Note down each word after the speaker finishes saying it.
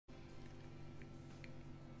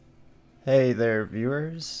Hey there,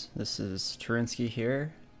 viewers. This is Torinski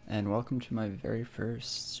here, and welcome to my very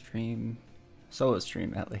first stream, solo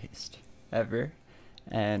stream at least, ever,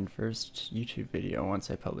 and first YouTube video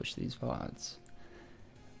once I publish these VODs.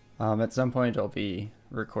 At some point I'll be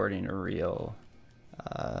recording a real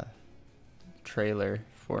trailer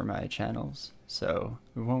for my channels, so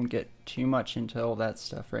we won't get too much into all that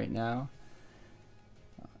stuff right now.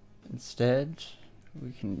 Instead,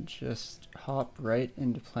 we can just hop right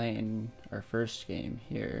into playing our first game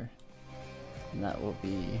here, and that will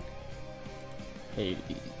be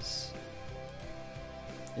Hades.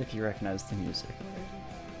 If you recognize the music,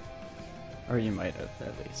 or you might have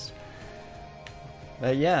at least.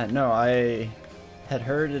 But yeah, no, I had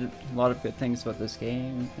heard a lot of good things about this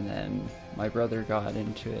game, and then my brother got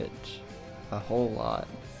into it a whole lot,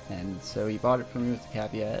 and so he bought it for me with the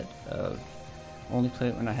caveat of only play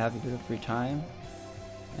it when I have a bit of free time.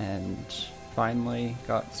 And finally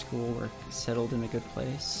got schoolwork settled in a good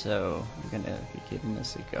place, so I'm gonna be giving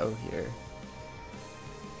this a go here.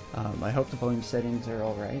 I hope the volume settings are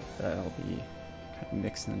alright, but I'll be kind of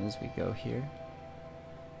mixing them as we go here.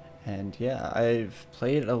 And yeah, I've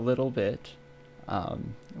played a little bit.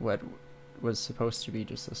 What was supposed to be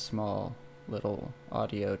just a small little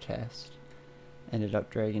audio test ended up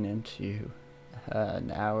dragging into an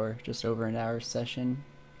hour, just over an hour session,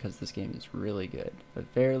 because this game is really good,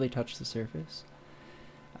 but barely touched the surface.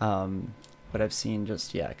 But I've seen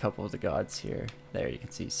just, yeah, a couple of the gods here. There you can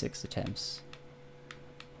see 6 attempts.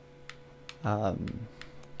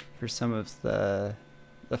 For some of the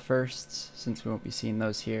firsts, since we won't be seeing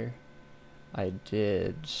those here, I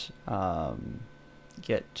did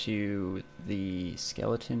get to the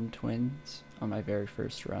skeleton twins on my very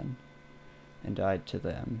first run and died to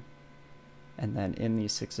them. And then in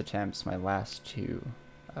these 6 attempts, my last 2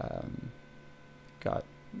 got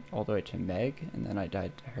all the way to Meg, and then I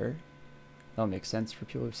died to her. That'll make sense for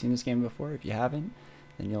people who've seen this game before. If you haven't,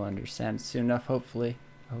 then you'll understand soon enough, hopefully.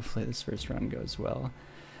 Hopefully this first run goes well.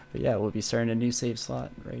 But yeah, we'll be starting a new save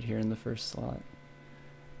slot right here in the first slot.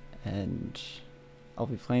 And I'll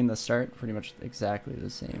be playing the start pretty much exactly the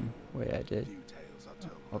same way I did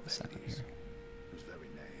all the second here. Whose very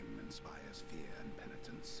name inspires fear and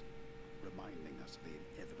penitence, reminding us of the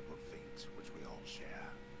inevitable fate which we all share.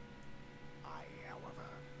 I, however,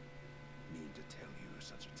 need to tell you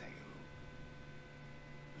such a tale.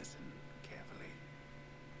 Listen carefully.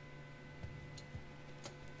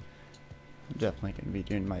 I'm definitely going to be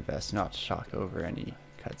doing my best not to talk over any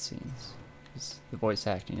cutscenes, because the voice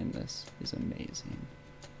acting in this is amazing.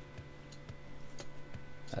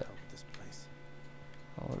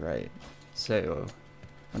 Alright, so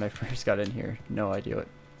when I first got in here, no idea what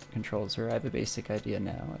controls were. I have a basic idea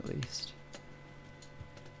now, at least.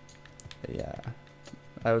 But yeah,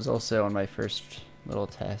 I was also on my first little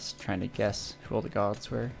test trying to guess who all the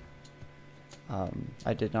gods were.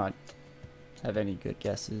 I did not have any good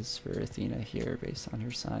guesses for Athena here based on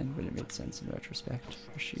her sign, but it made sense in retrospect.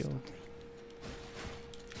 Her shield.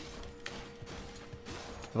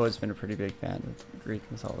 I've always been a pretty big fan of Greek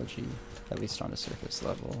mythology, at least on a surface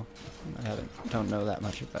level. I don't know that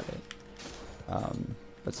much about it.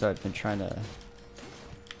 But so I've been trying to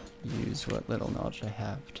use what little knowledge I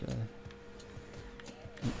have to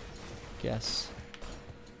guess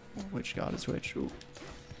which god is which. Ooh.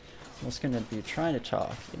 I'm just going to be trying to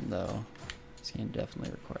talk, even though this game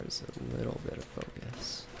definitely requires a little bit of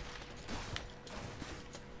focus.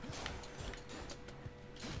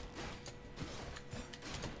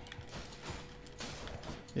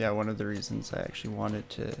 Yeah, one of the reasons I actually wanted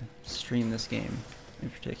to stream this game in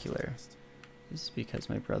particular is because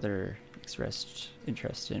my brother expressed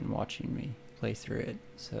interest in watching me play through it,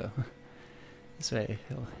 so this way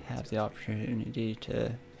he'll have the opportunity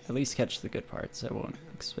to at least catch the good parts. I won't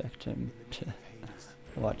expect him to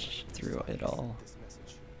watch through it all.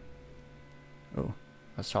 Oh,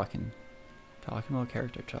 I was talking about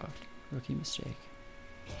character talk. Rookie mistake.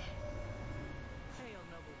 Hail,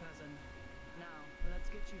 noble cousin. Now, let's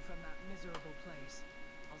get you from that miserable place.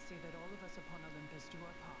 I'll see that all of us upon Olympus do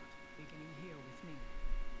our part, beginning here with me.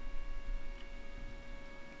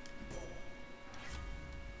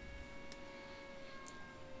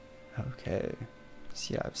 Okay,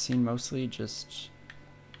 so yeah, I've seen mostly just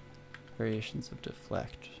variations of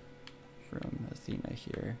deflect from Athena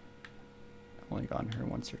here. I've only gotten her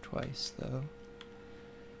once or twice though.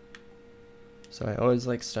 So I always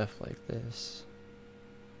like stuff like this,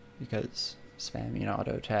 because spamming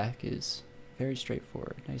auto attack is very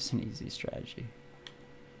straightforward, nice and easy strategy.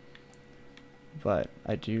 But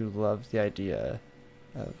I do love the idea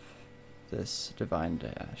of this divine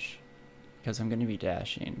dash, because I'm going to be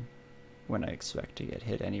dashing when I expect to get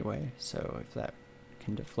hit anyway, so if that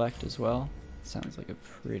can deflect as well, sounds like a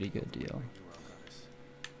pretty good deal.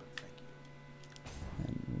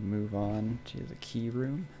 And we'll move on to the key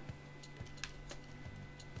room.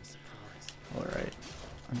 Alright,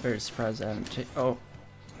 I'm very surprised I haven't taken, oh,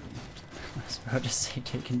 I was about to say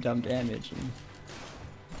taken dumb damage, and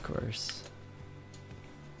of course,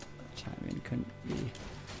 timing couldn't be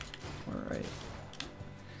alright.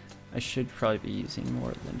 I should probably be using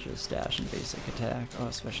more than just dash and basic attack, oh,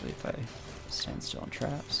 especially if I stand still on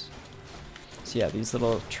traps. So yeah, these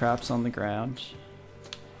little traps on the ground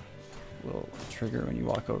will trigger when you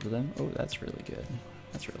walk over them. Oh, that's really good.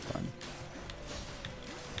 That's real fun.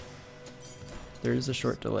 There is a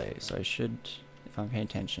short delay, so I should, if I'm paying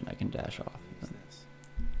attention, I can dash off of them.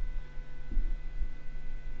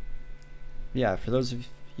 Yeah, for those of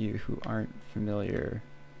you who aren't familiar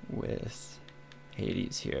with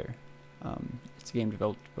Hades here, it's a game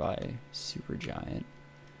developed by Supergiant.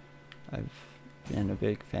 I've been a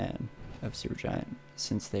big fan of Supergiant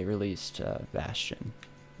since they released Bastion.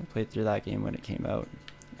 I played through that game when it came out,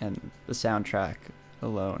 and the soundtrack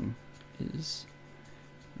alone is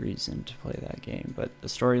reason to play that game. But the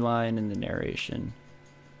storyline and the narration,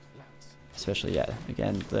 especially, yeah,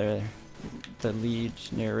 again, the lead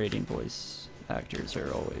narrating voice actors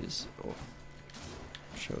are always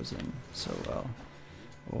chosen so well.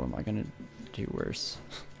 Oh, am I gonna do worse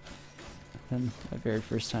than my very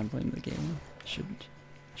first time playing the game? I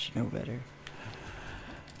should know better.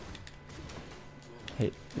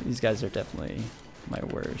 Hey, these guys are definitely my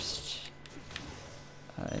worst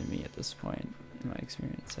enemy at this point in my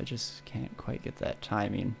experience. I just can't quite get that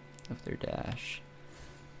timing of their dash.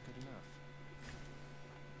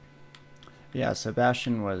 Yeah, so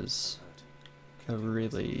Bastion was a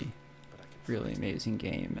really amazing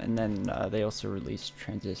game, and then they also released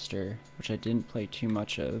Transistor, which I didn't play too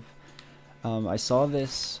much of. I saw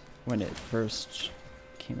this when it first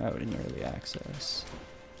came out in early access,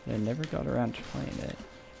 but I never got around to playing it.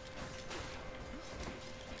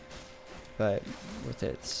 But with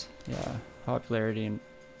its popularity and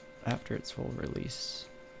after its full release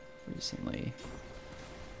recently,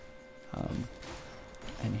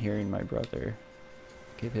 and hearing my brother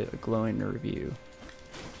give it a glowing review,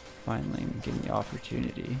 finally give me the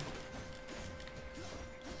opportunity.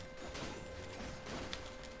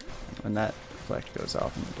 When that reflect goes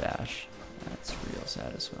off in the dash, that's real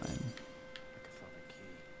satisfying.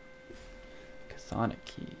 Chthonic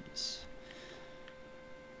keys.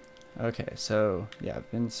 Okay, so yeah,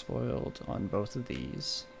 I've been spoiled on both of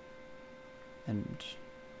these, and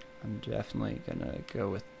I'm definitely gonna go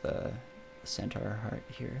with the Centaur Heart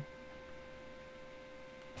here.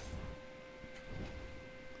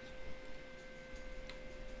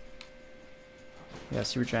 Yeah,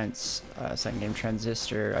 Supergiant's second game,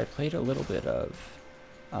 Transistor, I played a little bit of.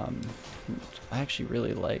 I actually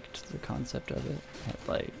really liked the concept of it. It had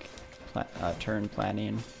like turn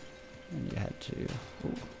planning, and you had to,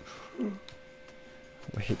 ooh,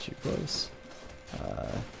 way too close,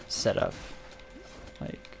 set up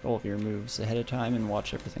like all of your moves ahead of time and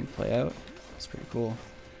watch everything play out. It's pretty cool.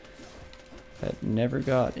 But never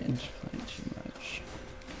got into playing too much.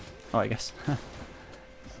 Oh, I guess.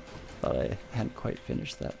 Thought I hadn't quite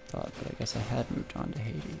finished that thought, but I guess I had moved on to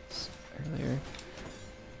Hades earlier.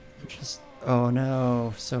 Which is, oh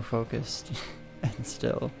no, so focused and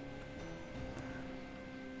still.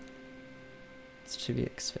 It's to be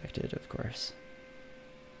expected, of course.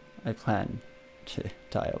 I plan to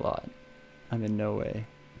die a lot. I'm in no way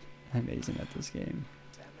amazing at this game.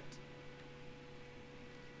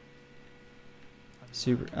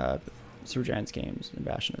 Supergiant's games, and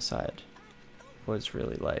Bastion aside, was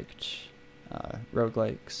really liked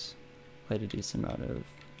roguelikes, played a decent amount of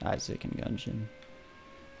Isaac and Gungeon.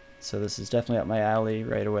 So this is definitely up my alley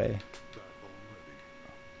right away.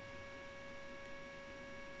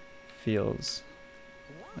 Feels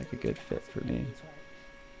like a good fit for me.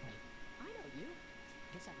 I know you.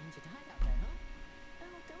 Guess that means you died out there, huh?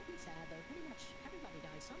 Oh, don't be sad though. Pretty much everybody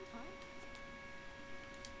dies sometime.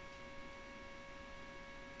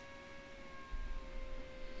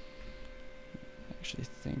 I actually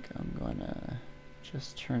think I'm gonna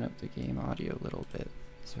just turn up the game audio a little bit,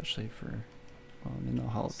 especially for, well, I'm in the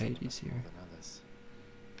Hall of Hades here.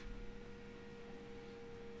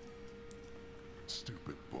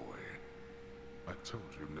 Stupid boy. I told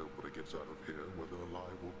you nobody gets out of here, whether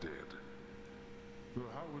alive or dead. So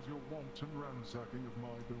how was your wanton ransacking of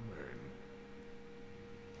my domain?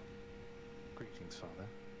 Greetings, Father.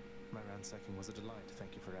 My ransacking was a delight,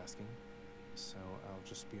 thank you for asking. So I'll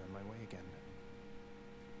just be on my way again.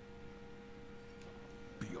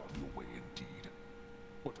 Be on your way indeed.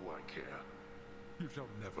 What do I care? You shall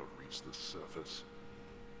never reach the surface.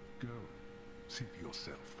 Go, see for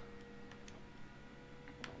yourself.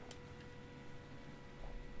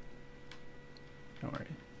 Don't worry,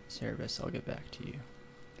 Cerebus, I'll get back to you.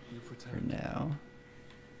 You've For returned. now,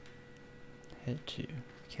 head to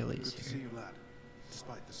Achilles Good to see here. you, lad.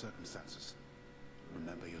 Despite the circumstances,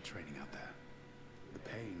 remember your training out there. The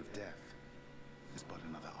pain of death is but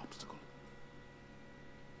another obstacle.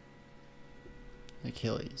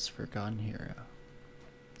 Achilles, forgotten hero.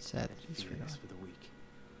 Sad that he's Fear is forgotten. for the weak.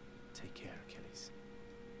 Take care, Achilles.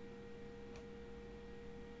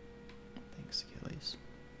 Thanks, Achilles.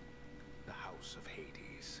 The House of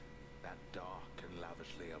Hades, that dark and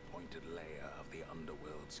lavishly appointed lair of the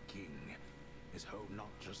Underworld's king, is home not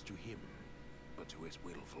just to him, but to his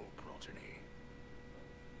willful progeny.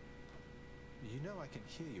 You know I can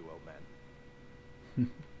hear you, old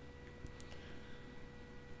man.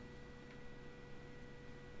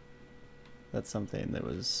 That's something that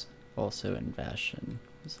was also in Bastion.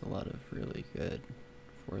 Was a lot of really good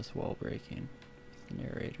fourth wall breaking with the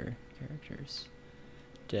narrator characters.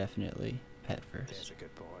 Definitely pet There's first. a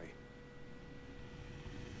good boy.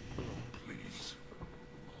 Please.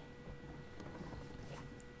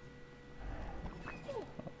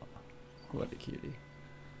 What a cutie.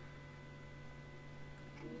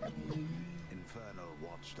 Infernal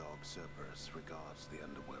watchdog Cerberus regards the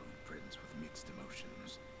Underworld Prince with mixed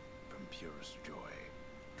emotions, from purest joy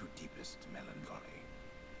to deepest melancholy.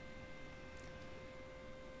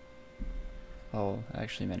 I'll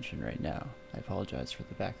actually mention right now, I apologize for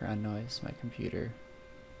the background noise. My computer,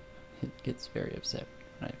 it gets very upset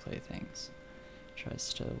when I play things. It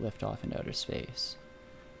tries to lift off into outer space,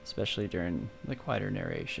 especially during the quieter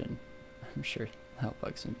narration. I'm sure that'll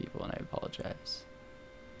bug some people, and I apologize.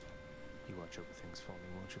 You watch over things for me,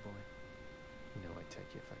 won't you, boy? You know I'd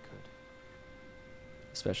take you if I could.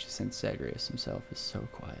 Especially since Zagreus himself is so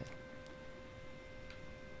quiet.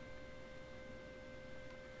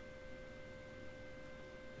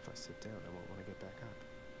 If I sit down, I won't want to get back up.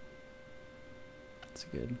 That's a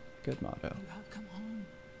good motto. You have come home.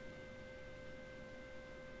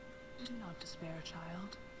 Do not despair,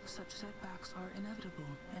 child. Such setbacks are inevitable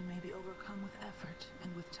and may be overcome with effort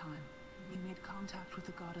and with time. You made contact with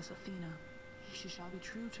the goddess Athena. She shall be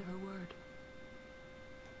true to her word.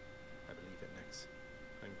 I believe it, Nyx.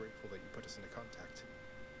 I'm grateful that you put us into contact.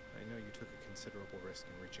 I know you took a considerable risk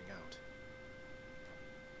in reaching out.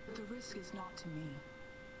 The risk is not to me.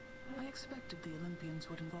 I expected the Olympians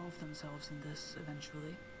would involve themselves in this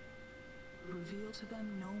eventually. Reveal to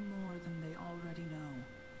them no more than they already know.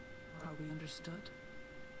 Are we understood?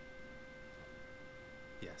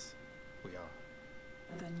 Yes, we are.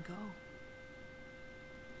 Then go.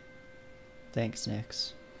 Thanks,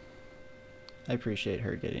 Nyx. I appreciate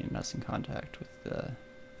her getting us in contact with the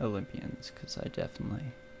Olympians, because I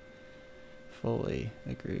definitely fully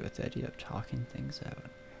agree with the idea of talking things out.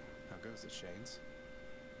 How goes it, Shanes?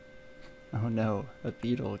 Oh no, a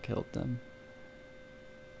beetle killed them.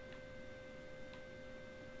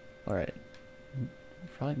 Alright. I'm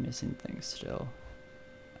probably missing things still.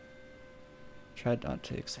 Tried not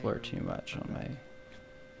to explore too much on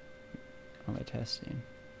my testing.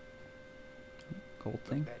 Gold The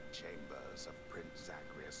thing? bedchambers of Prince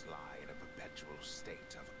Zagreus lie in a perpetual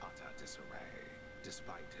state of utter disarray,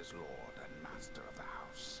 despite his lord and master of the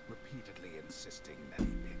house repeatedly insisting that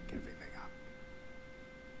he pick everything up.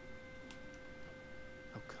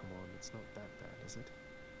 Oh, come on, it's not that bad, is it?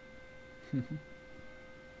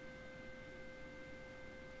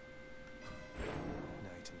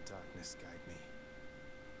 Night and darkness guide me.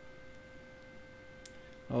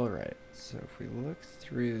 Alright, so if we look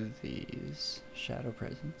through these shadow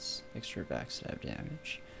presence, extra backstab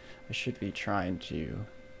damage, I should be trying to,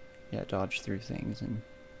 dodge through things and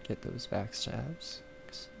get those backstabs.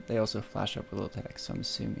 'Cause they also flash up with little text, so I'm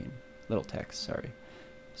assuming, so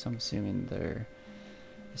I'm assuming there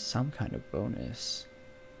is some kind of bonus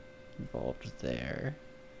involved there.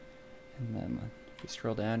 And then if we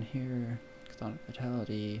scroll down here, Chthonic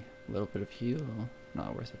Vitality, a little bit of heal,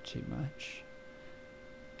 not worth it too much.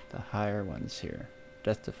 The higher ones here,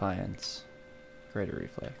 Death Defiance, Greater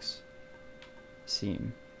Reflex,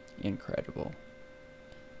 seem incredible.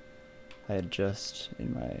 I had just,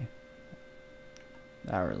 in my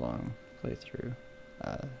hour-long playthrough,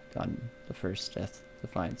 gotten the first Death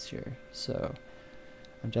Defiance here, so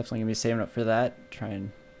I'm definitely going to be saving up for that, try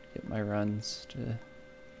and get my runs to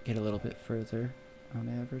get a little bit further on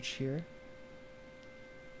average here.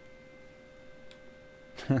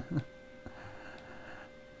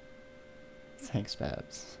 Thanks,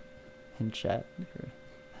 Babs. In chat,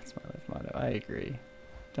 that's my life motto. I agree.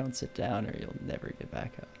 Don't sit down or you'll never get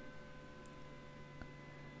back up.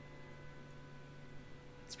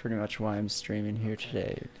 That's pretty much why I'm streaming here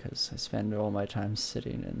today, because I spend all my time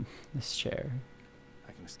sitting in this chair.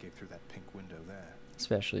 I can escape through that pink window there.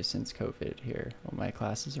 Especially since COVID here. All my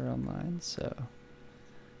classes are online, so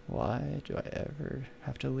why do I ever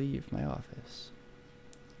have to leave my office?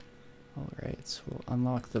 Alright, so we'll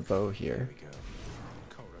unlock the bow here. Here we go.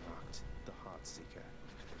 Correlot, the Heart Seeker.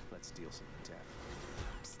 Let's deal some death.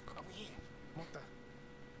 Psst, over here. What the?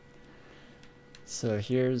 So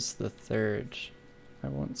here's the third. I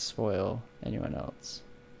won't spoil anyone else,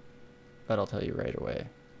 but I'll tell you right away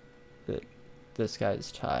that this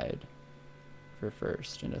guy's tied for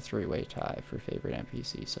first in a three-way tie for favorite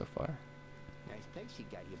NPC so far. Nice place you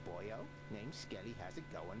got here, boyo. Name's Skelly, how's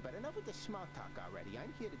it going? But enough with the small talk already.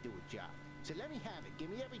 I'm here to do a job. So let me have it. Give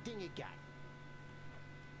me everything you got.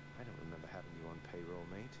 I don't remember having you on payroll,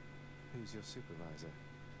 mate. Who's your supervisor?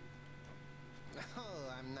 Oh,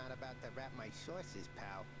 I'm not about to wrap my sources,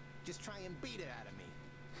 pal. Just try and beat it out of me.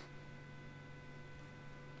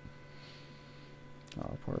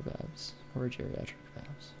 Oh, poor Babs. Poor geriatric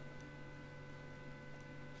Babs.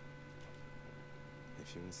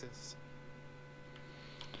 If you insist.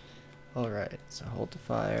 Alright, so hold the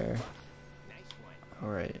fire. Nice one.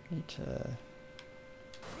 Alright, need to...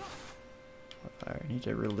 Fire. Need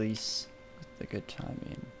to release with the good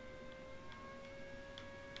timing.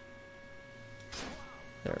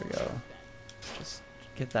 There we go. Just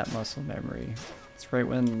get that muscle memory. It's right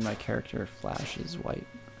when my character flashes white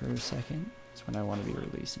for a second. It's when I want to be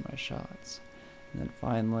releasing my shots. And then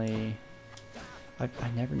finally... I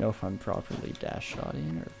never know if I'm properly dash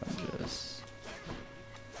shotting or if I'm just...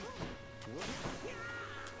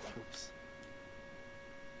 Oops.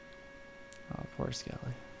 Oh, poor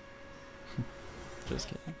Skelly. Just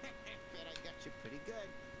kidding. Bet I got you pretty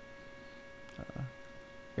good.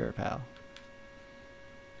 You're a pal.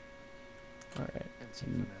 Alright, so Empty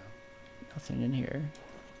for now. nothing in here.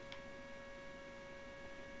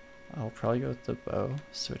 I'll probably go with the bow,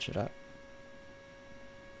 switch it up.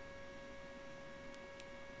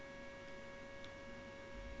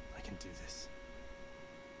 I can do this.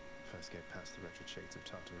 First get past the wretched shades of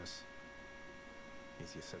Tartarus.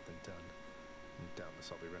 Easier said than done. And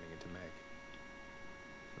doubtless I'll be running into Meg.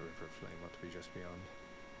 The River of Flame ought to be just beyond.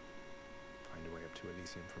 Find a way up to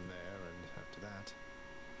Elysium from there, and after that...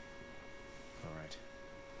 Alright,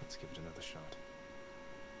 let's give it another shot.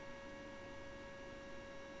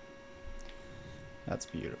 That's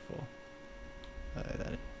beautiful.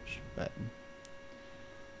 That button.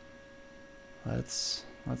 Let's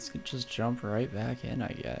just jump right back in,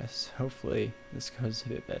 I guess. Hopefully this goes a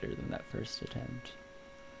bit better than that first attempt.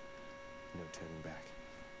 No turning back.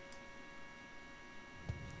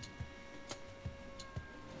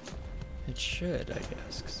 It should, I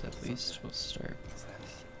guess, because at least we'll start What's that?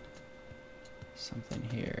 something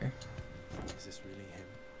here. Is this really him?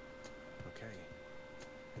 Okay.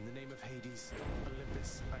 In the name of Hades,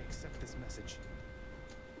 Olympus, I accept this message.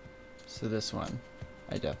 So this one,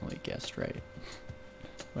 I definitely guessed right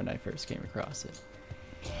when I first came across it.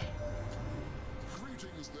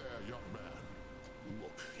 Greetings there, young man.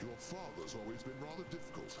 Look, your father's always been rather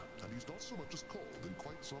difficult, and he's not so much as called in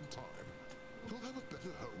quite some time. You'll have a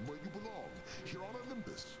better home where you belong, here on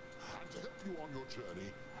Olympus. And to help you on your journey,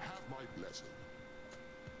 have my blessing.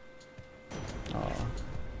 Aw.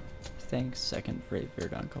 Thanks, second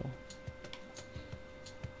favored uncle.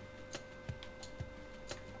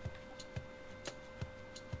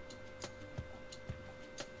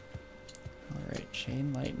 Alright,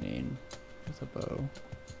 chain lightning with a bow.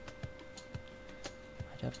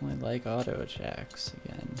 I definitely like auto attacks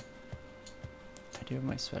again. I do have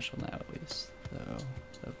my special now at least, though,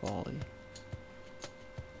 the volley.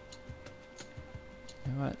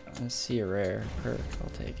 You know what? I see a rare perk. I'll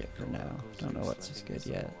take it for now. Don't know what's as good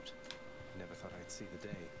yet. Never thought I'd see the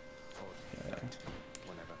day. Or Yeah. night.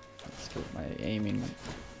 Whenever. Let's get my aiming.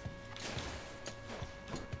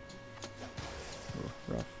 Ooh,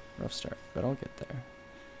 rough start, but I'll get there.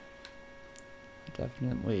 I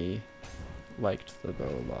definitely liked the bow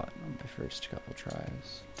a lot on my first couple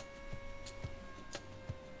tries.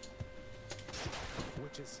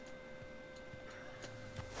 Witches.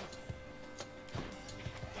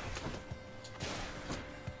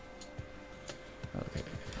 Okay,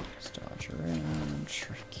 just dodge around.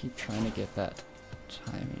 Keep trying to get that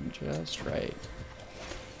timing just right.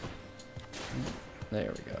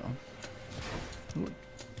 There we go. Ooh,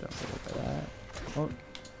 don't get hit by that. Oh,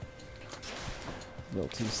 a little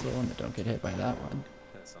too slow, and don't get hit by that one.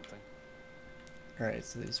 That's something. Alright,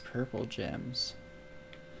 so these purple gems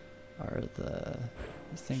are the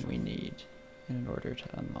thing we need in order to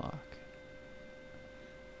unlock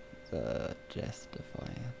the Death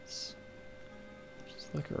Defiance.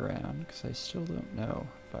 Just look around, because I still don't know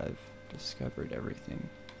if I've discovered everything.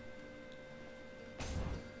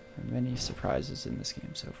 There are many surprises in this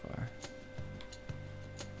game so far.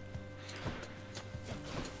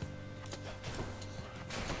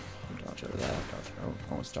 Dodge over that, dodge, oh,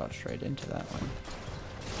 almost dodged right into that one.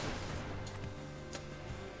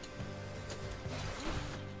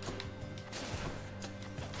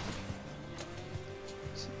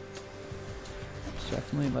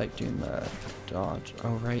 Definitely like doing the dodge.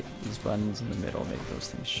 Oh right, these buttons in the middle make those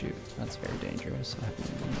things shoot. That's very dangerous. I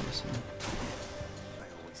haven't even noticed it.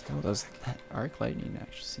 Oh, that arc lightning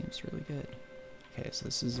actually seems really good. Okay, so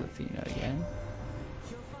this is Athena again.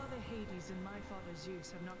 Your father Hades and my father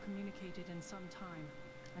Zeus have not communicated in some time,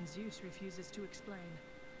 and Zeus refuses to explain.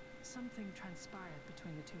 Something transpired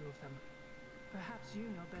between the two of them. Perhaps you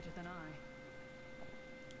know better than I.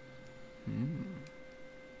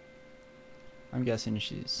 I'm guessing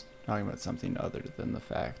she's talking about something other than the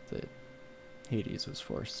fact that Hades was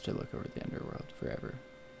forced to look over the underworld forever.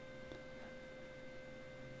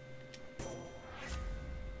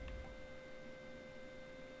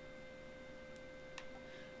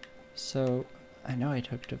 So, I know I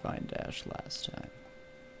took Divine Dash last time,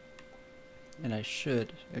 and I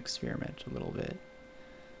should experiment a little bit.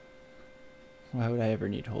 Why would I ever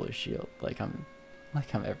need Holy Shield? Like I'm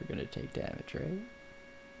ever gonna take damage, right?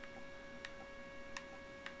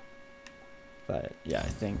 But yeah, I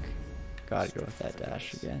think gotta go with that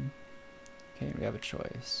dash again. Okay, we have a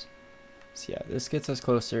choice. So yeah, this gets us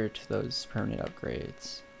closer to those permanent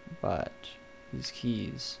upgrades, but these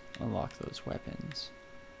keys unlock those weapons.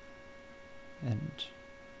 And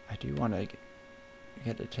I do want to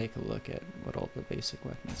get to take a look at what all the basic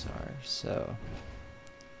weapons are, so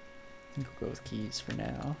I think we'll go with keys for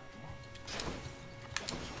now.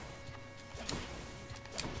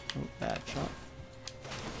 Oh, bad shot.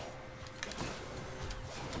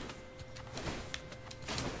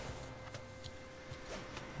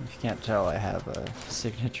 If you can't tell, I have a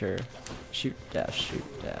signature shoot dash.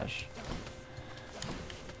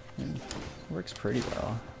 And it works pretty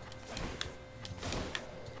well.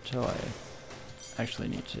 Until I actually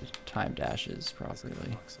need to time dashes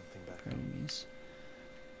properly for enemies.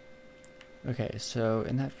 Okay, so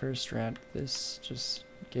in that first round, this just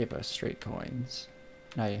gave us straight coins.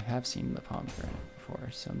 And I have seen the pomegranate before,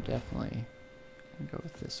 so I'm definitely gonna go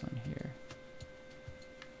with this one here.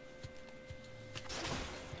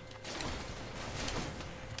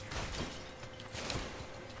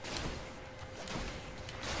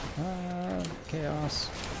 Chaos.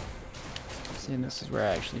 See, and this is where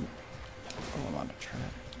I actually want to try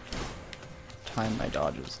time my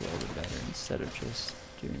dodges a little bit better instead of just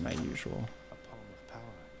doing my usual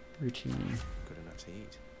routine. Good enough to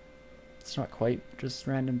eat. It's not quite just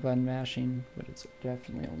random button mashing, but it's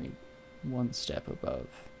definitely only one step above.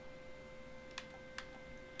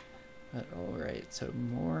 But alright, so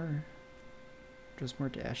just more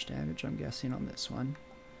dash damage, I'm guessing, on this one.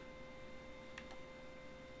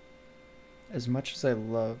 As much as I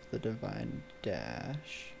love the Divine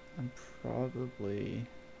Dash, I'm probably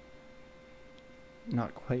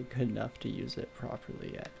not quite good enough to use it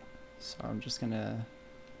properly yet. So I'm just gonna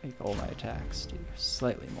make all my attacks do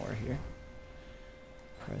slightly more here.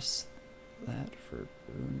 Press that for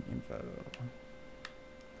boon info.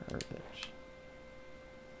 Perfect.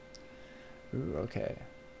 Ooh, okay.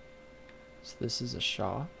 So this is a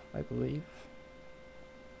shop, I believe.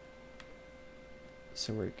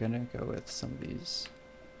 So we're gonna go with some of these.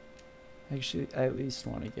 Actually, I at least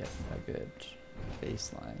want to get a good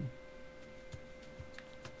baseline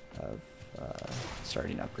of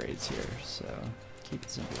starting upgrades here, so keep it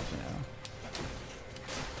simple for now.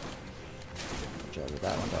 Dodge out of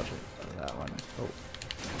that one, dodge out of that one. Oh.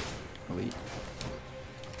 Elite.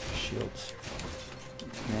 Shield.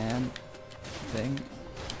 Man. Thing.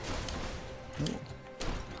 Ooh.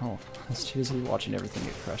 Oh, I was too busy watching everything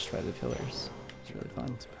get crushed by the pillars. It's really fun.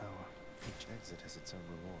 Power. Each exit has its own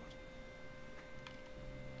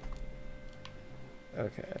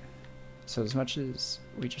reward. Okay. So as much as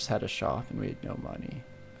we just had a shop and we had no money,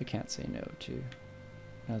 I can't say no to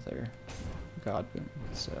another god boon,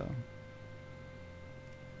 so...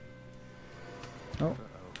 Oh.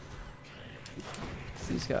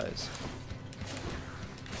 These guys.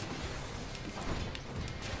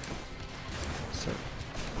 So,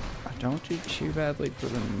 I don't do too badly for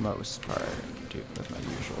the most part, do it with my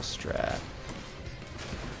usual strat.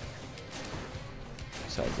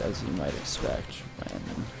 Besides, as you might expect,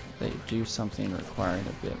 when they do something requiring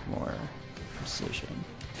a bit more precision.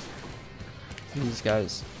 These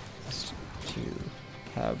guys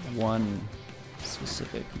to have one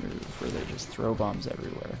specific move where they just throw bombs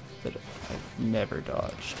everywhere that I've never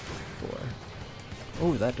dodged before.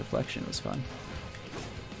 Oh, that deflection was fun.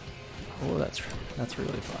 Oh, that's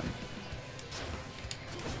really fun.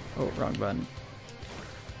 Oh, wrong button.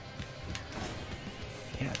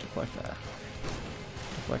 Yeah, deflect that.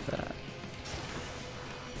 Deflect that.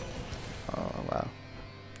 Oh, wow.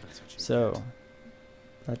 So,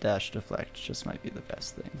 that dash deflect just might be the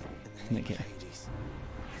best thing in the game.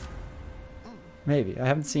 Maybe. I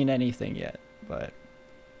haven't seen anything yet, but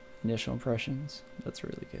initial impressions, that's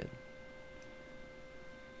really good.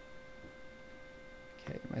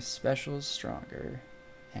 Okay, my special is stronger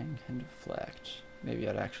and can deflect. Maybe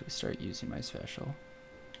I'd actually start using my special.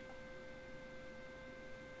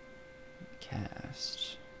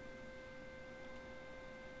 Cast.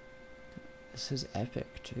 This is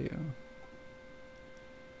epic too.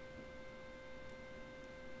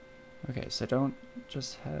 Okay, so don't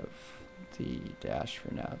just have the dash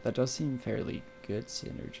for now. That does seem fairly good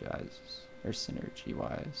synergy-wise.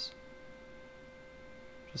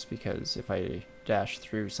 Just because if I dash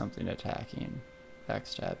through something attacking,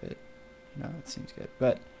 backstab it, you know, it seems good.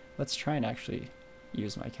 But let's try and actually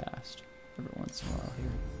use my cast every once in a while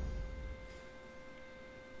here.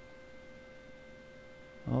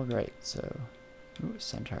 Alright, so, ooh,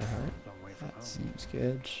 Centaur Heart, that seems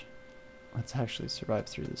good. Let's actually survive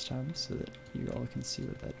through this time so that you all can see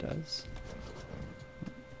what that does.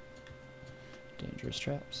 Dangerous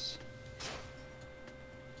traps.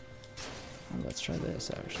 Oh, let's try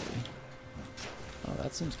this actually. Oh,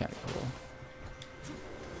 that seems kind of cool.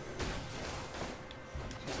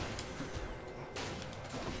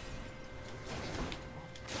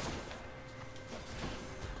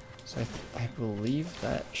 So I believe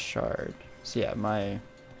that shard. So yeah, my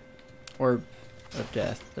orb of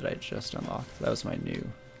death that I just unlocked. That was my new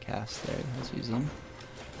cast there I was using.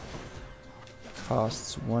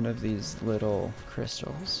 Costs one of these little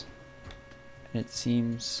crystals. And it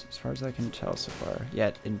seems, as far as I can tell so far, yeah,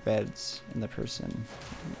 it embeds in the person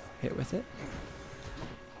hit with it.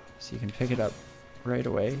 So you can pick it up right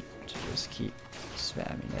away to just keep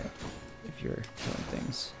spamming it if you're killing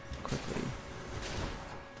things quickly.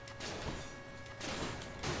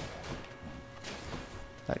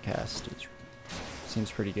 That cast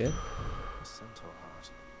seems pretty good.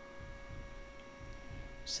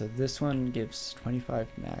 So this one gives 25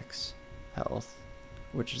 max health,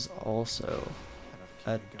 which is also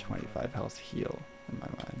a 25 health heal in my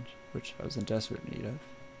mind, which I was in desperate need of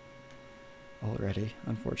already,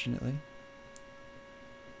 unfortunately.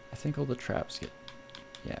 I think all the traps get,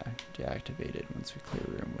 yeah, deactivated once we clear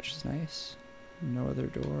a room, which is nice. No other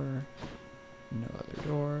door. No other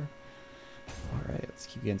door. Alright, let's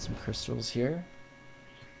keep getting some crystals here.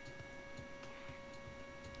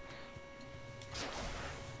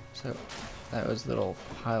 So, that was little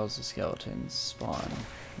piles of skeletons spawn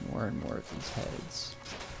more and more of these heads.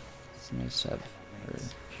 It's nice to have a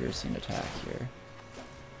piercing attack here.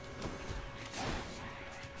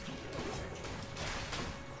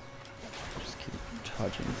 Just keep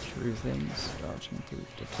dodging through things, dodging through,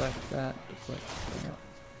 deflect that, deflect that.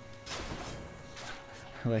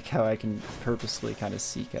 I like how I can purposely kind of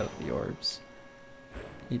seek out the orbs,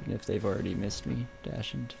 even if they've already missed me,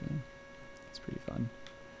 dash into them. It's pretty fun.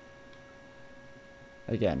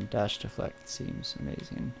 Again, dash deflect seems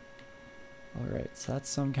amazing. Alright, so that's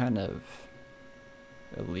some kind of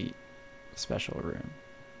elite special room,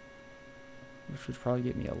 which would probably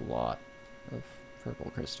give me a lot of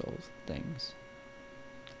purple crystal things.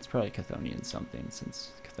 It's probably Chthonian something,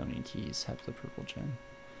 since Chthonian keys have the purple gem.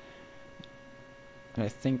 And I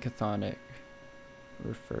think Chthonic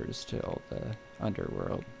refers to all the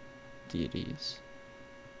underworld deities.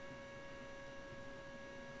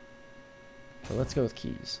 But let's go with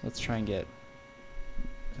keys. Let's try and get,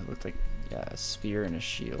 it looked like, yeah, a spear and a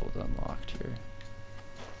shield unlocked here.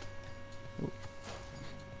 Ooh.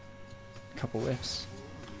 Couple whiffs.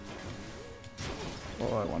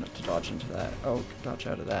 Oh, I wanted to dodge into that. Oh, dodge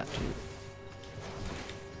out of that too.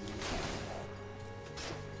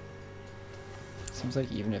 Seems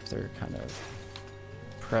like even if they're kind of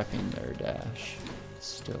prepping their dash, it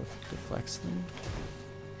still deflects them.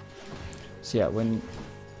 So yeah, when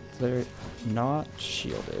they're not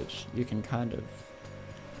shielded, you can kind of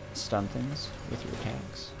stun things with your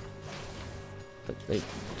attacks. But they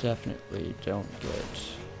definitely don't get,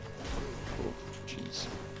 oh jeez,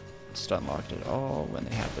 stun locked at all when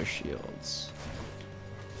they have their shields.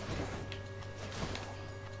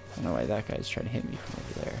 I don't know why that guy's trying to hit me from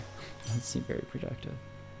over there. That seemed very productive.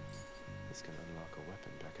 This can unlock a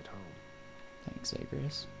weapon back at home. Thanks,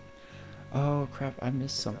 Agris. Oh crap, I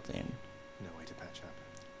missed something. No,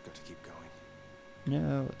 got to keep going.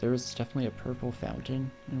 No, there was definitely a purple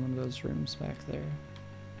fountain in one of those rooms back there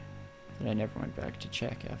that I never went back to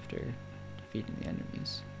check after defeating the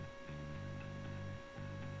enemies.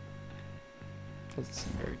 Doesn't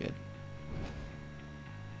seem very good.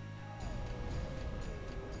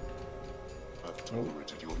 I've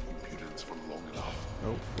tolerated your impudence for long enough.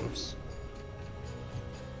 Oh, whoops.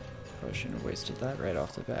 Probably shouldn't have wasted that right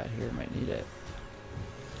off the bat here. Might need it.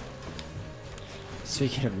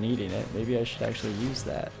 Speaking of needing it, maybe I should actually use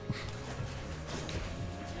that.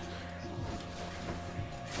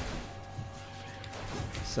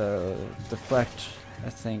 So, deflect, I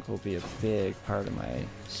think, will be a big part of my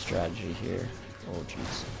strategy here. Oh,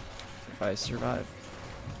 jeez. If I survive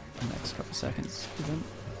the next couple seconds, even.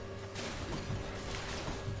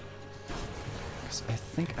 Because I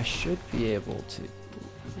think I should be able to.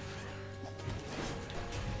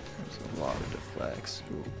 There's a lot of deflects.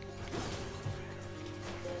 Ooh.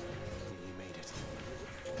 You made it.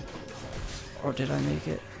 Oh, did I make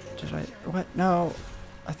it? Did I? What? No!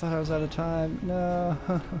 I thought I was out of time. No!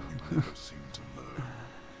 Never seem to learn.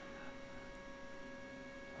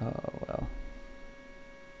 Oh, well.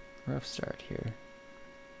 Rough start here.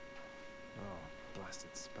 Oh,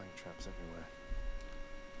 blasted spike traps everywhere.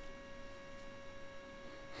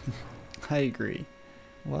 I agree.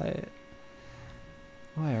 Why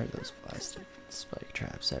are those blasted spike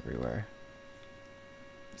traps everywhere?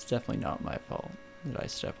 It's definitely not my fault that I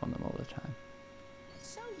step on them all the time.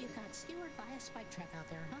 So you got skewered by a spike trap out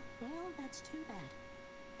there, huh? Well, that's too bad.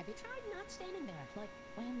 Have you tried not standing there, like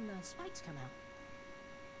when the spikes come out?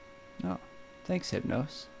 Oh, thanks,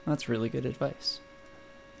 Hypnos. That's really good advice.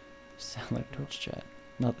 Sound like Twitch chat.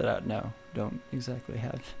 Not that I no, don't exactly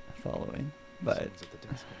have a following, but Someone's at the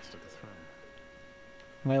desk next to the throne.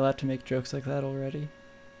 am I allowed to make jokes like that already?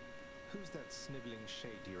 Who's that sniveling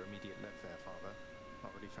shade to your immediate left there, Father?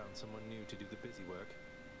 Already found someone new to do the busy work.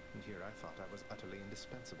 And here I thought I was utterly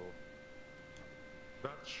indispensable.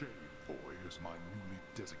 That shade boy is my newly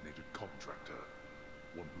designated contractor.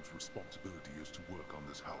 One whose responsibility is to work on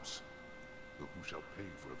this house. Though who shall pay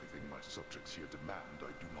for everything my subjects here demand,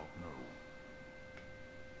 I do not know.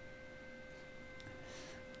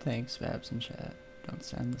 Thanks, Babs in chat. Don't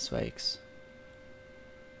stand the spikes.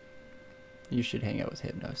 You should hang out with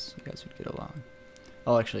Hypnos. You guys would get along.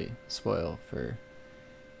 I'll actually spoil for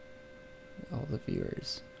all the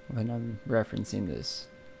viewers. When I'm referencing this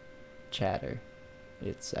chatter,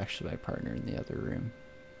 it's actually my partner in the other room,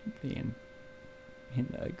 being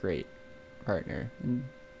a great partner in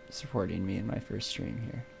supporting me in my first stream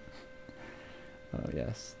here. Oh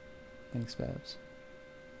yes, thanks, Babs.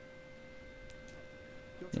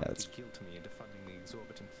 You're Yeah, trying it's- to guilt me into funding the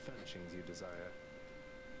exorbitant furnishings you desire.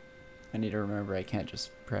 I need to remember I can't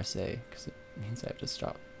just press A because it means I have to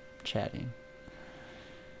stop chatting.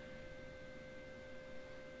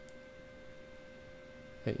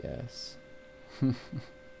 But yes.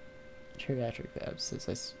 Geriatric Babs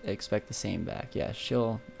says I expect the same back. Yeah,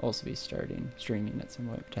 she'll also be starting streaming at some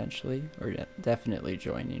point potentially, or definitely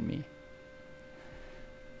joining me.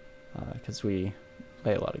 Because we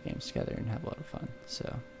play a lot of games together and have a lot of fun,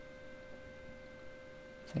 so.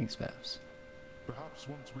 Thanks, Babs. Perhaps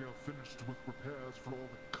once we are finished with repairs for all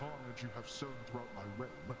the carnage you have sown throughout my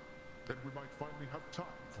realm, then we might finally have time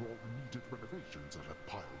for all the needed renovations that have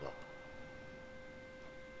piled up.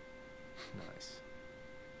 Nice.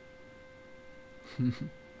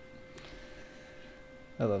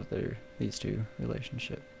 I love these two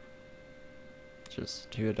relationship.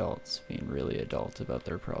 Just two adults being really adult about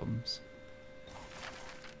their problems.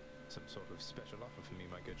 Some sort of special offer for me,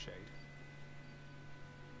 my good shade.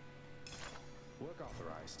 Work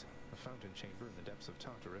authorized. A fountain chamber in the depths of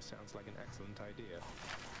Tartarus sounds like an excellent idea.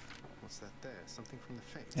 What's that there? Something from the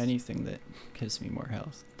face? Anything that gives me more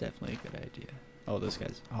health, definitely a good idea. Oh, those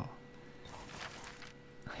guys. Oh.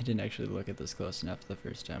 I didn't actually look at this close enough the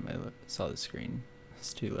first time I saw the screen.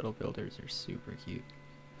 These two little builders are super cute.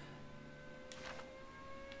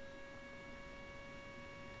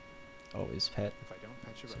 Always pet If I don't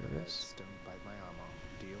patch your Service. heads, don't bite my arm off.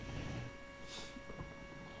 Deal?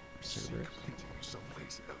 Seek server. pity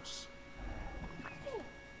someplace else.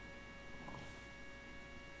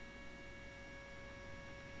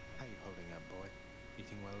 How you holding up, boy?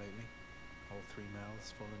 Eating well lately? All three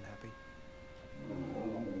mouths full and happy?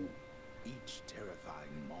 Each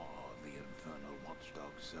terrifying maw of the infernal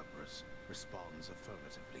watchdog Cerberus responds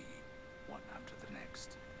affirmatively, one after the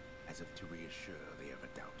next, as if to reassure the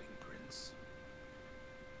ever-doubting prince.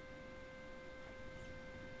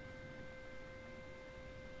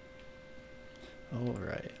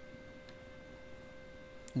 Alright.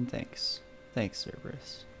 And thanks. Thanks,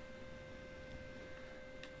 Cerberus.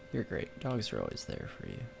 You're great. Dogs are always there for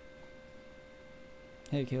you.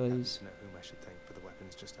 Hey, Happen Achilles. to know whom I should thank for the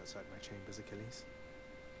weapons just outside my chambers, Achilles?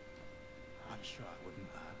 I'm sure I wouldn't,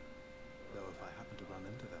 though if I happen to run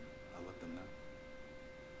into them, I'll let them know.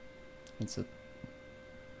 This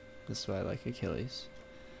is why I like Achilles.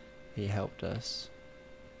 He helped us.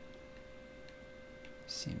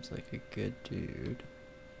 Seems like a good dude.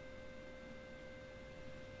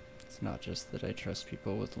 It's not just that I trust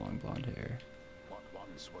people with long blonde hair. What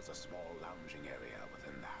once was a small lounging area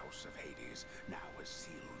within the House of Hades now is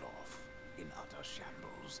sealed off, in utter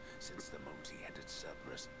shambles, since the multi-headed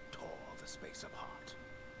Cerberus tore the space apart,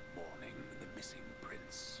 mourning the missing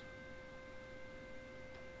prince.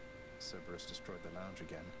 Cerberus destroyed the lounge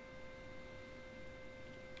again.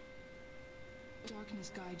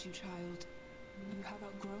 Darkness guide you, child. You have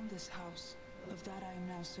outgrown this house. Of that I am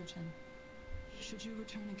now certain. Should you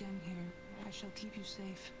return again here, I shall keep you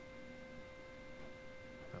safe.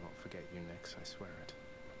 I won't forget you, Nyx, I swear it.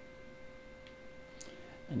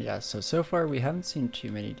 And yeah, so far we haven't seen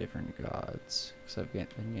too many different gods, because I've been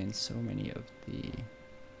getting so many of the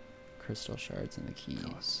crystal shards and the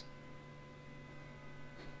keys.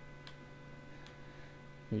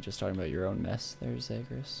 Are you just talking about your own mess there,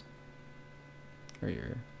 Zagreus? Or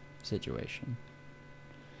your situation?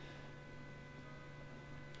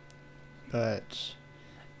 But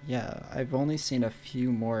yeah, I've only seen a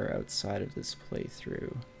few more outside of this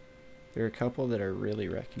playthrough. There are a couple that are really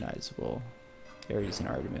recognizable. Ares and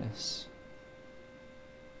Artemis.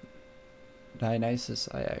 Dionysus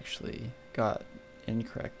I actually got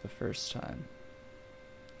incorrect the first time.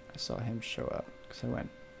 I saw him show up because I went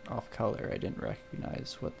off color. I didn't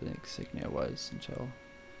recognize what the insignia was until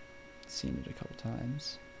I'd seen it a couple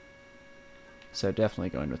times. So definitely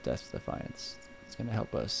going with Death Defiance. It's going to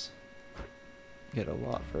help us get a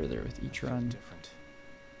lot further with each run. Different.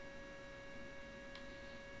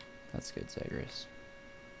 That's good, Zagreus.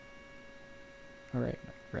 Alright,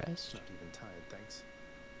 rest. Not even tired, thanks.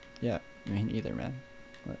 Yeah, me neither, man.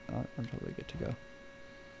 But I'm totally good to go.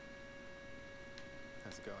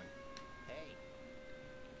 How's it going? Hey,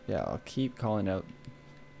 Yeah, I'll keep calling out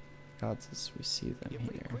gods as we see them you're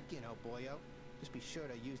pretty here. quick, you know, boyo. Just be sure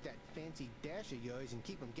to use that fancy dash of yours and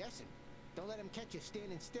keep them guessing. Don't let them catch you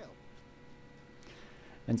standing still.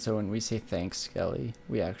 And so when we say thanks, Skelly,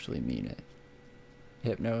 we actually mean it.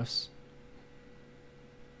 Hypnos.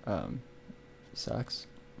 Sucks.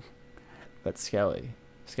 But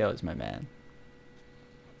Skelly's my man.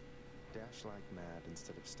 Dash like mad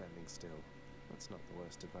instead of standing still. That's not the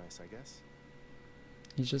worst advice, I guess.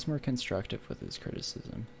 He's just more constructive with his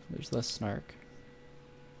criticism. There's less snark.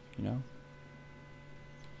 You know?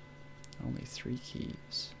 Only 3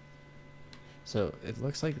 keys. So it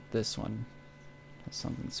looks like this one has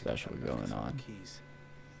something special going on. Keys.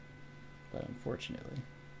 But unfortunately,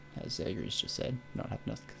 as Zagreus just said, don't have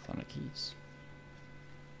enough chthonic keys.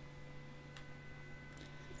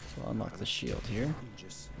 So I'll unlock the shield here,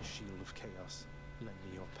 Aegis, shield of chaos. Lend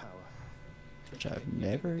me your power. which I've You take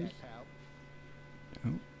never that,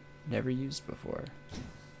 pal. never used before.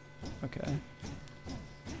 Okay.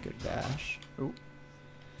 Good dash. Ooh.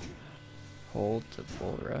 Hold to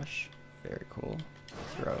bull rush. Very cool.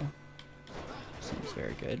 Throw. Seems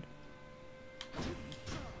very good.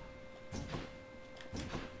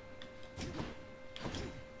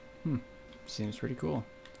 Seems pretty cool.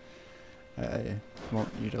 I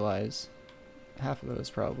won't utilize half of those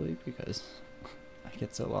probably because I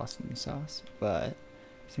get so lost in the sauce, but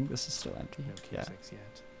I think this is still empty. No Yeah. keepsakes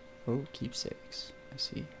yet. Oh, keepsakes. I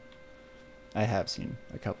see. I have seen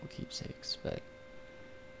a couple keepsakes, but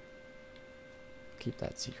keep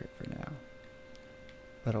that secret for now.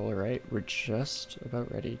 But alright, we're just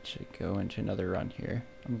about ready to go into another run here.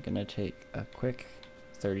 I'm gonna take a quick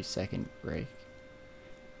 30-second break.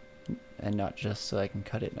 And not just so I can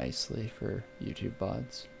cut it nicely for YouTube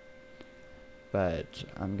VODs. But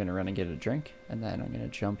I'm gonna run and get a drink, and then I'm gonna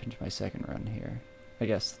jump into my second run here. I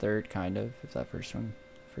guess third, kind of, if that first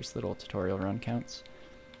little tutorial run counts.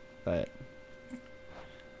 But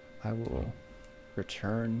I will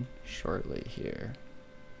return shortly here.